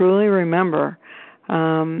can truly remember,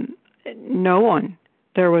 there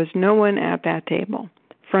was no one at that table,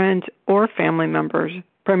 friends or family members,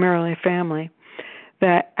 primarily family,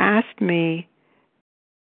 that asked me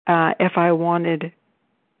if I wanted,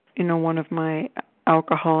 one of my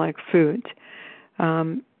alcoholic foods.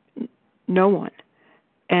 No one.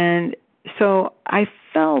 And so I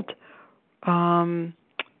felt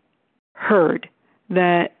heard,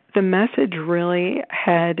 that the message really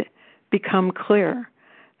had become clear,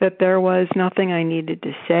 that there was nothing I needed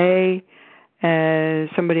to say. As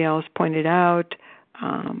somebody else pointed out,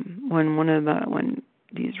 when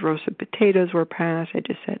these roasted potatoes were passed, I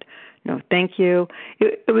just said, no, thank you.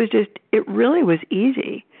 It really was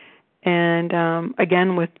easy. And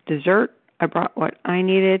again, with dessert, I brought what I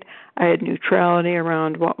needed. I had neutrality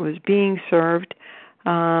around what was being served.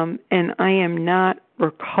 And I am not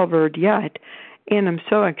recovered yet. And I'm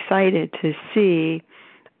so excited to see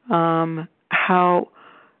how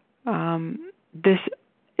this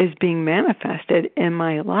is being manifested in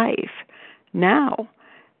my life now.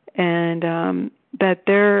 And I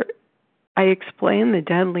explain the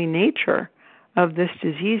deadly nature of this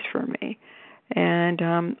disease for me. And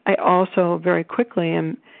I also very quickly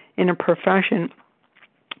am in a profession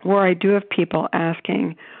where I do have people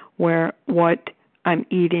asking what I'm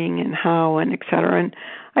eating and how and et cetera. And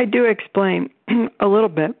I do explain a little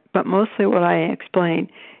bit, but mostly what I explain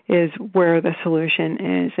is where the solution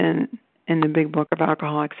is in the Big Book of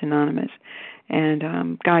Alcoholics Anonymous,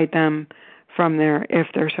 and guide them from there if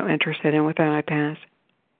they're so interested. And with that, I pass.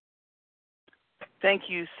 Thank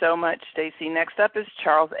you so much, Stacy. Next up is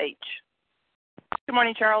Charles H. Good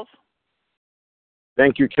morning, Charles.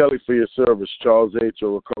 Thank you, Kelly, for your service. Charles H., a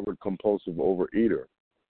recovered compulsive overeater.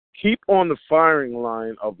 Keep on the firing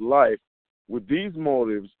line of life with these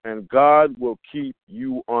motives, and God will keep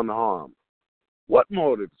you unharmed. What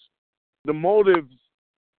motives? The motives,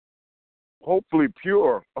 hopefully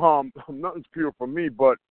pure. Nothing's pure for me,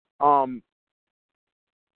 but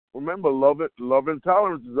remember, love and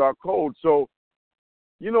tolerance is our code. So,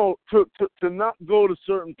 to not go to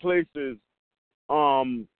certain places,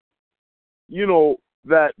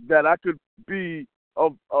 that I could be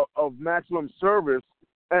of maximum service,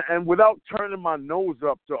 and without turning my nose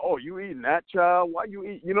up to, oh, you eating that, child? Why you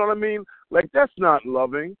eat? You know what I mean? Like, that's not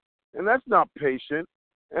loving, and that's not patient,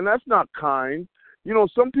 and that's not kind.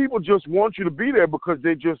 Some people just want you to be there because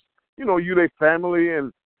they just, you their family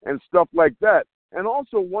and stuff like that. And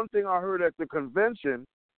also, one thing I heard at the convention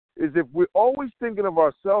is if we're always thinking of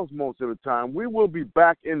ourselves most of the time, we will be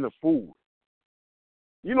back in the food.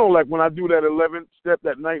 Like when I do that 11th step,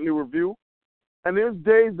 that nightly review, and there's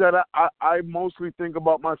days that I mostly think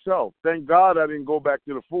about myself. Thank God I didn't go back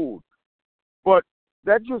to the food. But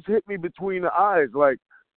that just hit me between the eyes. Like,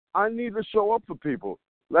 I need to show up for people.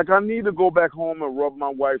 Like, I need to go back home and rub my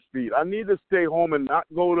wife's feet. I need to stay home and not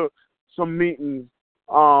go to some meetings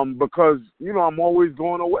because, you know, I'm always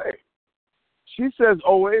going away. She says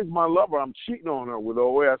OA is my lover. I'm cheating on her with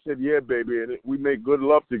OA. I said, yeah, baby, and we make good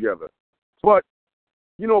love together. But,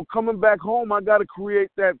 you know, coming back home, I got to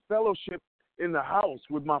create that fellowship in the house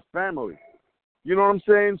with my family. You know what I'm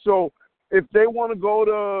saying? So if they want to go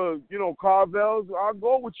to, you know, Carvel's, I'll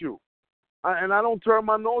go with you. And I don't turn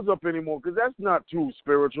my nose up anymore because that's not too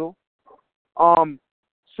spiritual.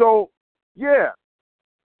 So, yeah,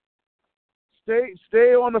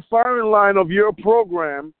 stay on the firing line of your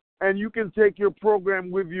program, and you can take your program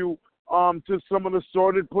with you to some of the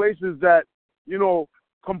sordid places that, you know,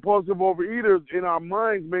 compulsive overeaters in our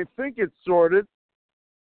minds may think it's sordid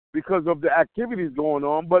because of the activities going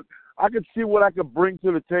on, but I could see what I could bring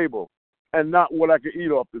to the table and not what I could eat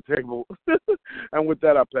off the table. And with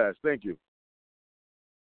that, I pass. Thank you.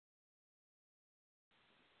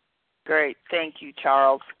 Great. Thank you,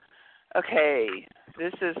 Charles. Okay,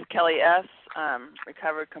 this is Kelly S.,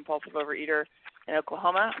 recovered compulsive overeater in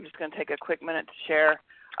Oklahoma. I'm just going to take a quick minute to share.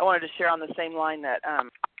 I wanted to share on the same line that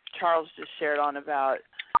Charles just shared on about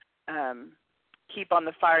keep on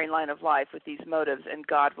the firing line of life with these motives, and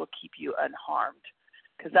God will keep you unharmed.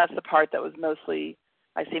 Because that's the part that was mostly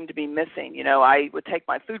I seemed to be missing. You know, I would take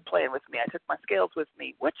my food plan with me. I took my scales with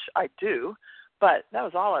me, which I do, but that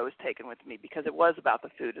was all I was taking with me because it was about the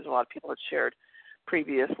food, as a lot of people had shared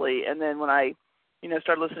previously. And then when I, you know,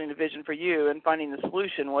 started listening to Vision for You and finding the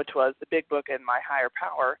solution, which was the Big Book and my higher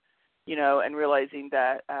power, you know, and realizing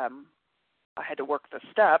that I had to work the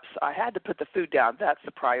steps, I had to put the food down. That's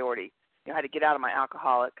the priority. You know, I had to get out of my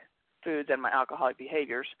alcoholic foods and my alcoholic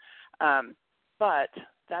behaviors. But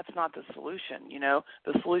that's not the solution, you know.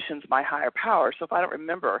 The solution's my higher power. So if I don't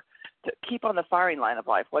remember to keep on the firing line of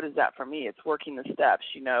life, what is that for me? It's working the steps,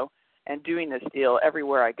 you know, and doing this deal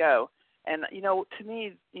everywhere I go. And, you know, to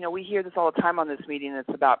me, you know, we hear this all the time on this meeting. It's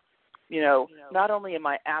about, you know, not only am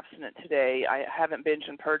I abstinent today, I haven't binged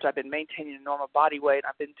and purged, I've been maintaining a normal body weight.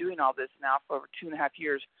 I've been doing all this now for over 2.5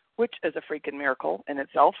 years, which is a freaking miracle in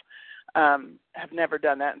itself. Have never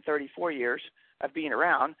done that in 34 years of being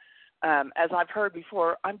around. As I've heard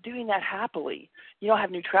before, I'm doing that happily. You know, I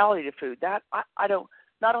have neutrality to food. That I don't,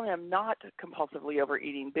 not only I'm not compulsively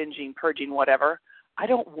overeating, binging, purging, whatever, I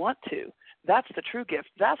don't want to. That's the true gift.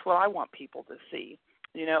 That's what I want people to see.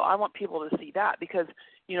 You know, I want people to see that because,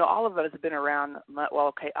 you know, all of us have been around, well,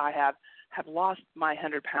 okay, I have lost my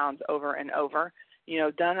 100 pounds over and over, you know,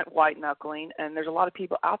 done it white knuckling, and there's a lot of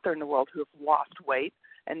people out there in the world who have lost weight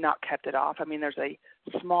and not kept it off. I mean, there's a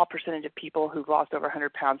small percentage of people who've lost over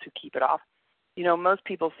 100 pounds who keep it off. You know, most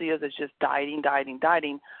people see us as just dieting.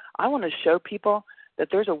 I want to show people that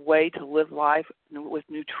there's a way to live life with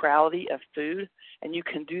neutrality of food, and you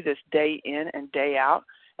can do this day in and day out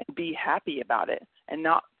and be happy about it and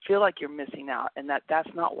not feel like you're missing out, and that's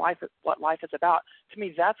not what life is about. To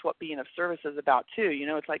me, that's what being of service is about too. You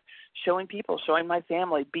know, it's like showing people, showing my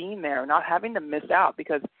family, being there, not having to miss out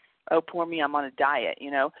because, oh, poor me, I'm on a diet, you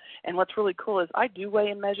know. And what's really cool is I do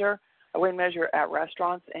weigh and measure. I weigh and measure at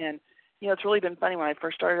restaurants, and, you know, it's really been funny. When I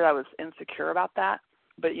first started, I was insecure about that.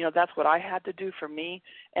 But, you know, that's what I had to do for me.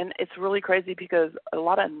 And it's really crazy because a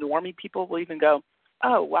lot of normie people will even go,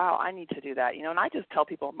 oh, wow, I need to do that, you know. And I just tell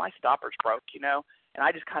people my stopper's broke, you know, and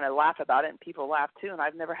I just kind of laugh about it, and people laugh too, and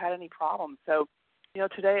I've never had any problems. So, you know,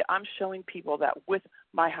 today I'm showing people that with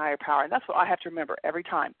my higher power, and that's what I have to remember every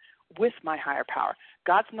time, with my higher power.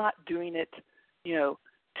 God's not doing it, you know,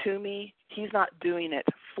 to me. He's not doing it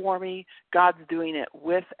for me. God's doing it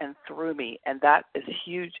with and through me, and that is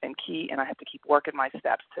huge and key, and I have to keep working my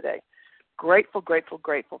steps today. Grateful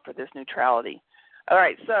for this neutrality. All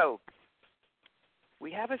right, so we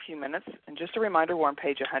have a few minutes, and just a reminder, we're on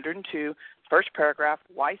page 102, first paragraph,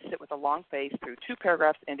 why sit with a long face, through 2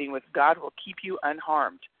 paragraphs ending with God will keep you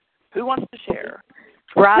unharmed. Who wants to share?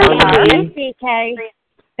 Robin P.K.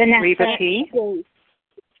 Reva P.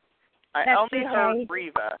 I only heard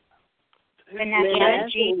Reva. Vanessa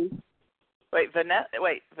G. Wait,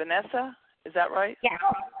 Vanessa? Is that right? Yeah,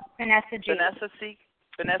 Vanessa G.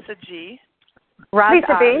 Vanessa G.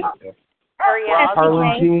 Lisa B.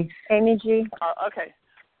 Harlan G. Amy G. Okay.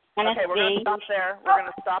 Okay, we're going to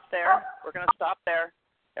stop there.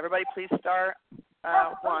 Everybody please star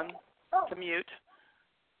 1 to mute.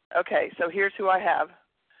 Okay, so here's who I have.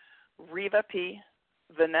 Reva P.,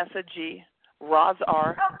 Vanessa G., Roz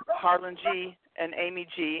R., Harlan G., and Amy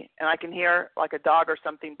G. And I can hear like a dog or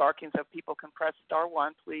something barking, so people can press star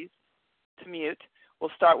 1, please, to mute.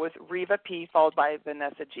 We'll start with Reva P., followed by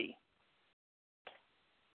Vanessa G.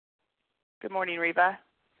 Good morning, Reva.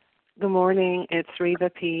 Good morning. It's Reva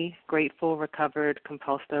P., grateful, recovered,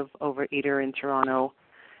 compulsive overeater in Toronto.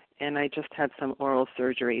 And I just had some oral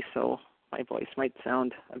surgery, so my voice might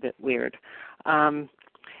sound a bit weird.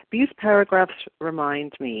 These paragraphs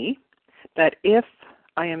remind me that if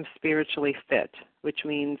I am spiritually fit, which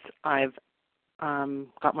means I've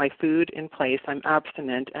got my food in place, I'm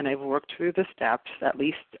abstinent, and I've worked through the steps, at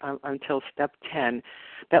least until step 10,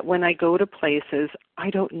 that when I go to places, I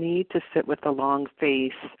don't need to sit with a long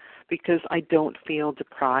face because I don't feel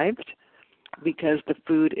deprived, because the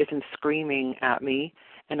food isn't screaming at me,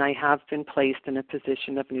 and I have been placed in a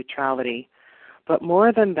position of neutrality. But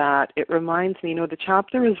more than that, it reminds me, the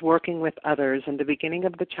chapter is working with others, and the beginning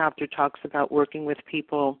of the chapter talks about working with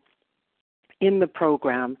people in the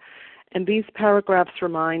program. And these paragraphs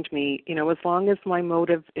remind me, as long as my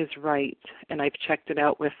motive is right and I've checked it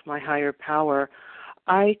out with my higher power,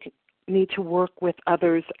 I need to work with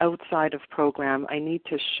others outside of program. I need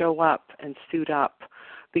to show up and suit up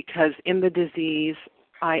because in the disease,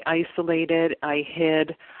 I isolated, I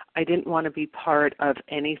hid, I didn't want to be part of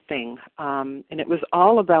anything. And it was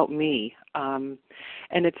all about me. And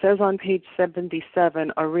it says on page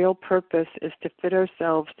 77, our real purpose is to fit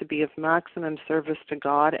ourselves to be of maximum service to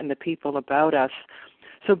God and the people about us.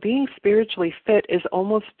 So being spiritually fit is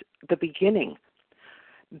almost the beginning.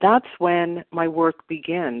 That's when my work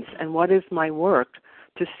begins. And what is my work?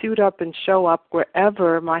 To suit up and show up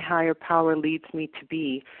wherever my higher power leads me to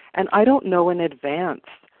be. And I don't know in advance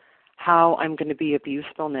how I'm going to be of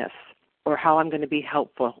usefulness or how I'm going to be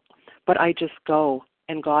helpful, but I just go,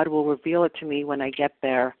 and God will reveal it to me when I get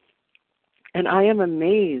there. And I am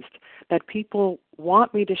amazed that people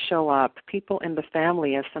want me to show up, people in the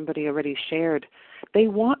family, as somebody already shared, they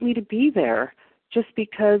want me to be there just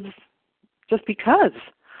because.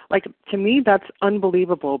 Like, to me, that's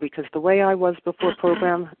unbelievable because the way I was before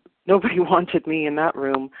program, nobody wanted me in that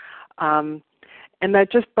room. And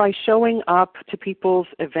that just by showing up to people's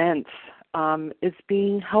events is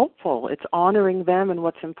being helpful. It's honoring them and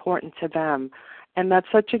what's important to them. And that's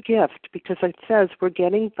such a gift because it says we're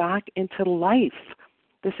getting back into life.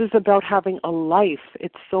 This is about having a life.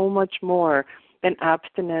 It's so much more than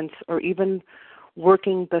abstinence or even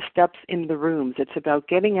working the steps in the rooms. It's about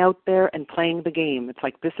getting out there and playing the game. It's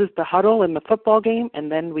like this is the huddle in the football game,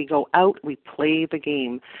 and then we go out, we play the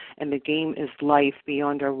game. And the game is life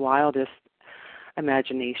beyond our wildest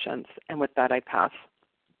imaginations. And with that, I pass.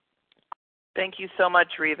 Thank you so much,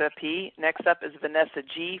 Reva P. Next up is Vanessa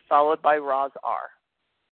G., followed by Roz R.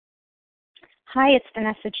 Hi, it's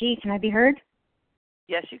Vanessa G. Can I be heard?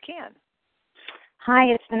 Yes, you can. Hi,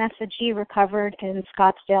 it's Vanessa G., recovered in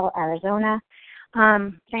Scottsdale, Arizona.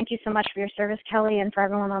 Thank you so much for your service, Kelly, and for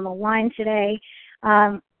everyone on the line today.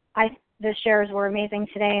 The shares were amazing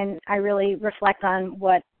today, and I really reflect on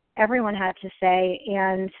what everyone had to say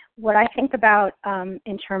and what I think about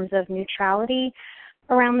in terms of neutrality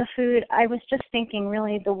around the food. I was just thinking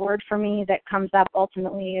really the word for me that comes up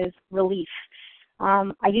ultimately is relief.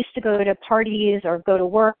 I used to go to parties or go to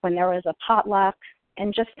work when there was a potluck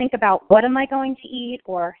and just think about what am I going to eat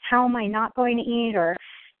or how am I not going to eat or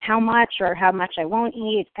how much I won't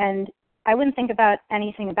eat. And I wouldn't think about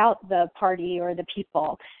anything about the party or the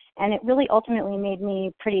people. And it really ultimately made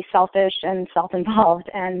me pretty selfish and self-involved.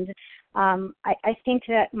 And I think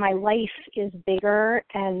that my life is bigger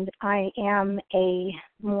and I am a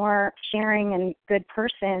more sharing and good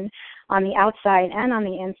person on the outside and on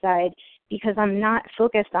the inside because I'm not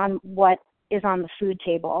focused on what is on the food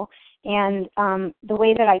table. And the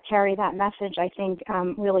way that I carry that message, I think,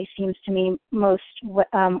 really seems to me most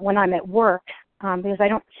when I'm at work, because I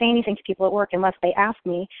don't say anything to people at work unless they ask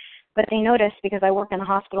me, but they notice because I work in a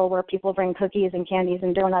hospital where people bring cookies and candies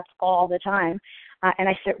and donuts all the time, and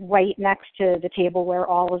I sit right next to the table where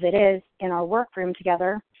all of it is in our workroom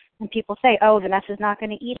together, and people say, oh, Vanessa's not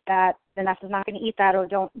going to eat that, or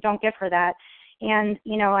don't give her that. And,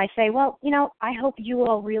 I say, well, I hope you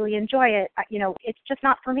all really enjoy it. It's just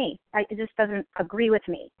not for me. It just doesn't agree with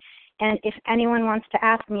me. And if anyone wants to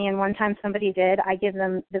ask me, and one time somebody did, I give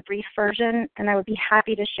them the brief version, and I would be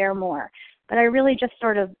happy to share more. But I really just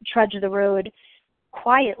sort of trudge the road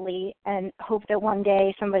quietly and hope that one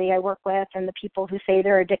day somebody I work with and the people who say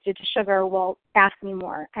they're addicted to sugar will ask me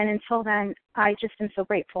more. And until then, I just am so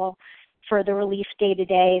grateful for the relief day to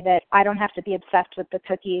day that I don't have to be obsessed with the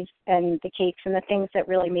cookies and the cakes and the things that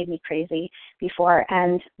really made me crazy before.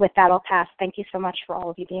 And with that, I'll pass. Thank you so much for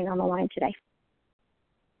all of you being on the line today.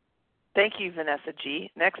 Thank you, Vanessa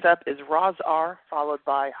G. Next up is Roz R., followed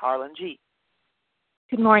by Harlan G.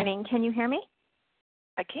 Good morning. Can you hear me?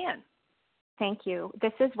 I can. Thank you.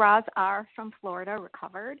 This is Roz R. from Florida,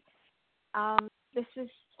 recovered. This is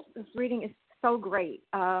this reading is so great.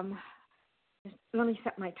 Let me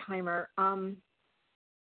set my timer.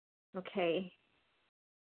 Okay.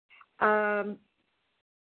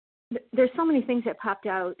 There's so many things that popped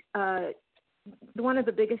out. One of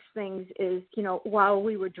the biggest things is, while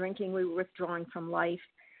we were drinking, we were withdrawing from life.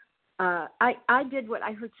 I did what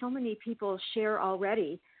I heard so many people share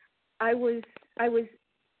already. I was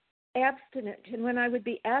abstinent, and when I would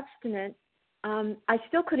be abstinent, I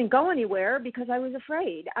still couldn't go anywhere because I was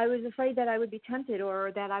afraid. I was afraid that I would be tempted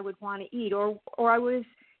or that I would want to eat, or I was.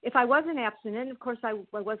 If I wasn't abstinent, of course, I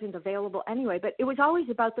wasn't available anyway, but it was always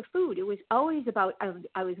about the food. It was always about,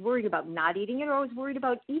 I was worried about not eating it, or I was worried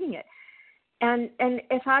about eating it. And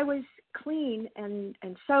if I was clean and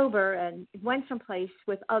sober and went someplace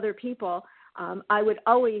with other people, I would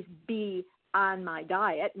always be on my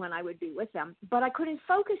diet when I would be with them, but I couldn't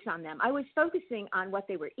focus on them. I was focusing on what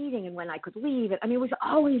they were eating and when I could leave. I mean, it was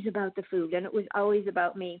always about the food, and it was always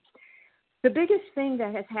about me. The biggest thing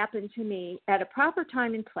that has happened to me at a proper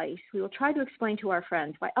time and place, we will try to explain to our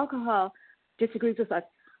friends why alcohol disagrees with us.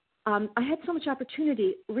 I had so much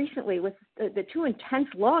opportunity recently with the 2 intense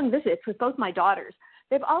long visits with both my daughters.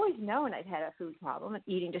 They've always known I've had a food problem, an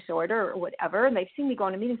eating disorder or whatever, and they've seen me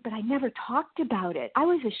going to meetings, but I never talked about it. I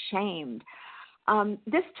was ashamed.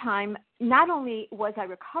 This time, not only was I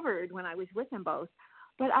recovered when I was with them both,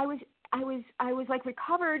 but I was like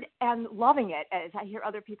recovered and loving it, as I hear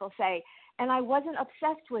other people say. And I wasn't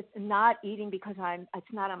obsessed with not eating because it's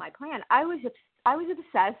not on my plan. I was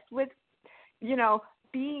obsessed with,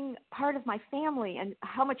 being part of my family and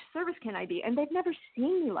how much service can I be. And they've never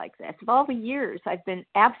seen me like this. Of all the years I've been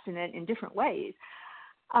abstinent in different ways,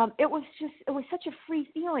 it was such a free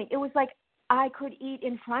feeling. It was like I could eat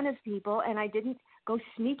in front of people, and I didn't go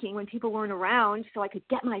sneaking when people weren't around, so I could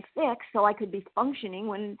get my fix, so I could be functioning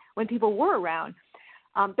when people were around.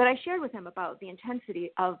 But I shared with him about the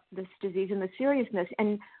intensity of this disease and the seriousness,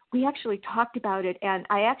 and we actually talked about it, and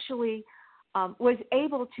I actually was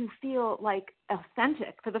able to feel like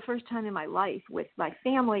authentic for the first time in my life with my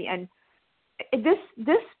family. And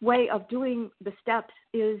this way of doing the steps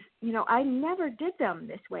is, I never did them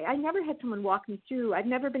this way. I never had someone walk me through. I've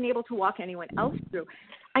never been able to walk anyone else through.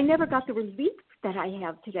 I never got the relief that I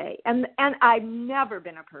have today. And I've never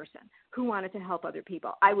been a person who wanted to help other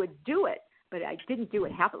people. I would do it, but I didn't do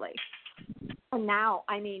it happily. And now,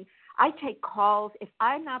 I take calls. If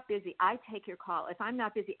I'm not busy, I take your call. If I'm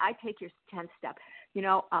not busy, I take your 10th step.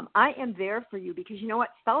 I am there for you because you know what?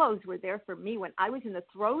 Fellows were there for me when I was in the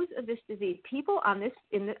throes of this disease. People on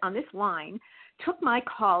this line took my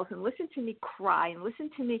calls and listened to me cry and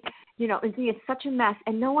listened to me, and be in such a mess.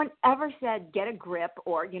 And no one ever said, get a grip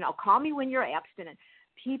or, call me when you're abstinent.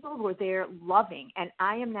 People were there loving, and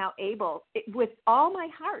I am now able, with all my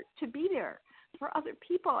heart, to be there for other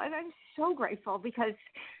people. And I'm so grateful because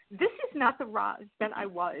this is not the Roz that I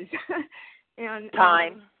was. And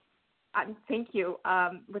time. Thank you.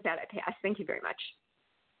 With that, I pass. Thank you very much.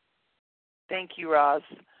 Thank you, Roz.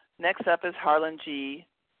 Next up is Harlan G.,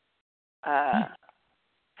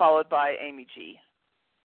 followed by Amy G.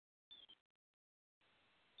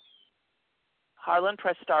 Harlan,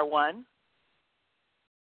 press star 1.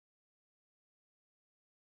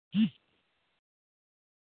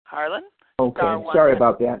 Harlan? Okay, star sorry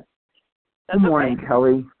about that. That's Good morning, okay.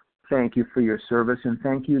 Kelly. Thank you for your service, and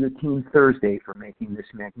thank you to Team Thursday for making this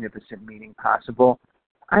magnificent meeting possible.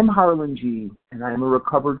 I'm Harlan G., and I'm a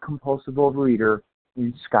recovered compulsive overeater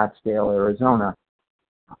in Scottsdale, Arizona.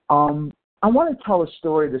 I want to tell a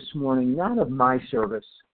story this morning, not of my service,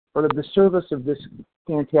 but of the service of this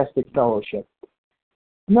fantastic fellowship.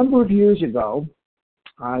 A number of years ago,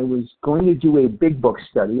 I was going to do a big book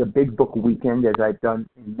study, a big book weekend, as I've done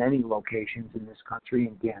in many locations in this country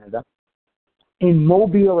and Canada, in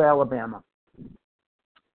Mobile, Alabama.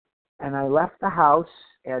 And I left the house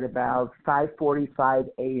at about 5:45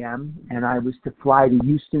 a.m., and I was to fly to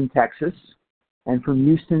Houston, Texas. And from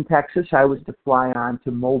Houston, Texas, I was to fly on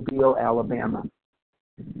to Mobile, Alabama.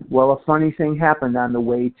 Well, a funny thing happened on the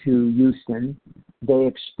way to Houston. They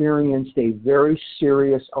experienced a very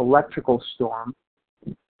serious electrical storm,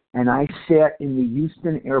 and I sat in the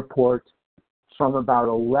Houston airport from about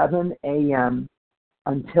 11 a.m.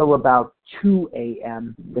 until about 2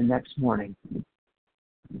 a.m. the next morning.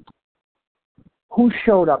 Who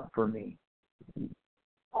showed up for me?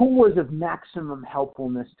 Who was of maximum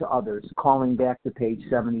helpfulness to others? Calling back to page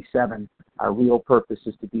 77, our real purpose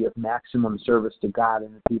is to be of maximum service to God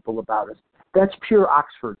and the people about us. That's pure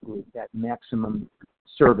Oxford group, that maximum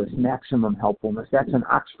service, maximum helpfulness. That's an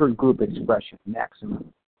Oxford group expression,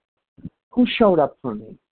 maximum. Who showed up for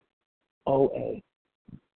me? OA.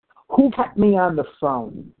 Who got me on the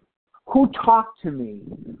phone? Who talked to me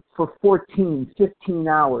for 14, 15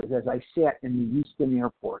 hours as I sat in the Houston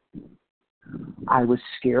airport? I was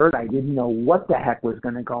scared. I didn't know what the heck was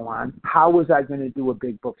going to go on. How was I going to do a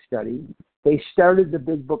big book study? They started the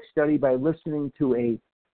big book study by listening to a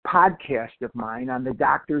podcast of mine on the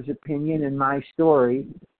doctor's opinion and my story,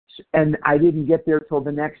 and I didn't get there till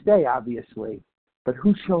the next day, obviously. But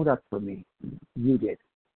who showed up for me? You did.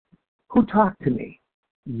 Who talked to me?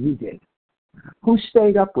 You did. Who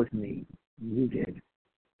stayed up with me? You did.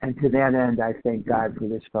 And to that end, I thank God for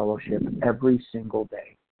this fellowship every single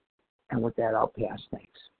day. And with that, I'll pass.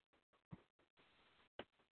 Thanks.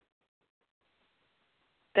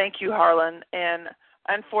 Thank you, Harlan. And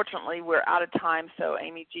unfortunately, we're out of time, so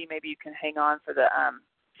Amy G., maybe you can hang on for the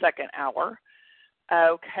second hour.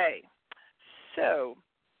 Okay. So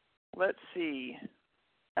let's see.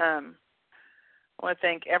 I want to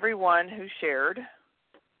thank everyone who shared.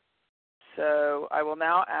 So I will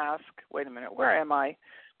now ask, wait a minute, where am I?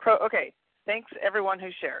 Okay, thanks everyone who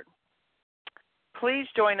shared. Please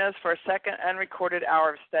join us for a second unrecorded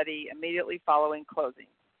hour of study immediately following closing.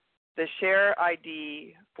 The share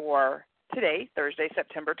ID for today, Thursday,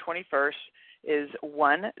 September 21st, is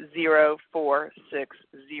 10460.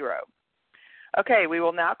 Okay, we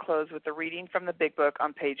will now close with the reading from the Big Book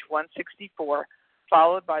on page 164,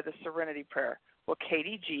 followed by the Serenity Prayer. Will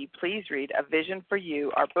Katie G. please read A Vision for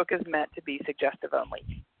You? Our book is meant to be suggestive only.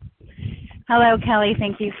 Hello, Kelly.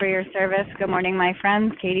 Thank you for your service. Good morning, my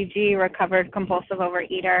friends. Katie G., recovered compulsive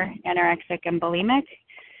overeater, anorexic, and bulimic.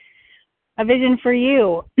 A Vision for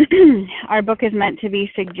You. Our book is meant to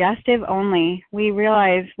be suggestive only. We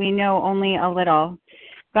realize we know only a little.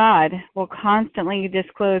 God will constantly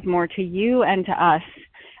disclose more to you and to us.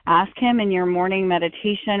 Ask him in your morning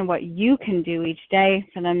meditation what you can do each day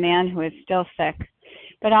for the man who is still sick.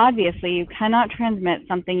 But obviously, you cannot transmit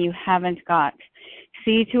something you haven't got.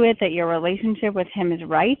 See to it that your relationship with him is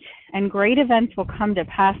right, and great events will come to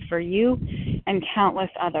pass for you and countless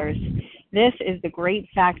others. This is the great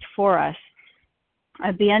fact for us.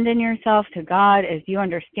 Abandon yourself to God as you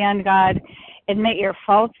understand God. Admit your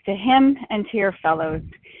faults to him and to your fellows.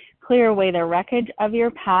 Clear away the wreckage of your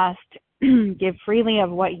past. Give freely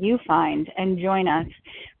of what you find, and join us.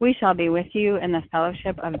 We shall be with you in the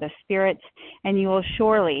fellowship of the Spirit, and you will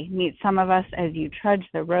surely meet some of us as you trudge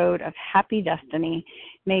the road of happy destiny.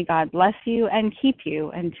 May God bless you and keep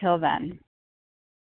you until then.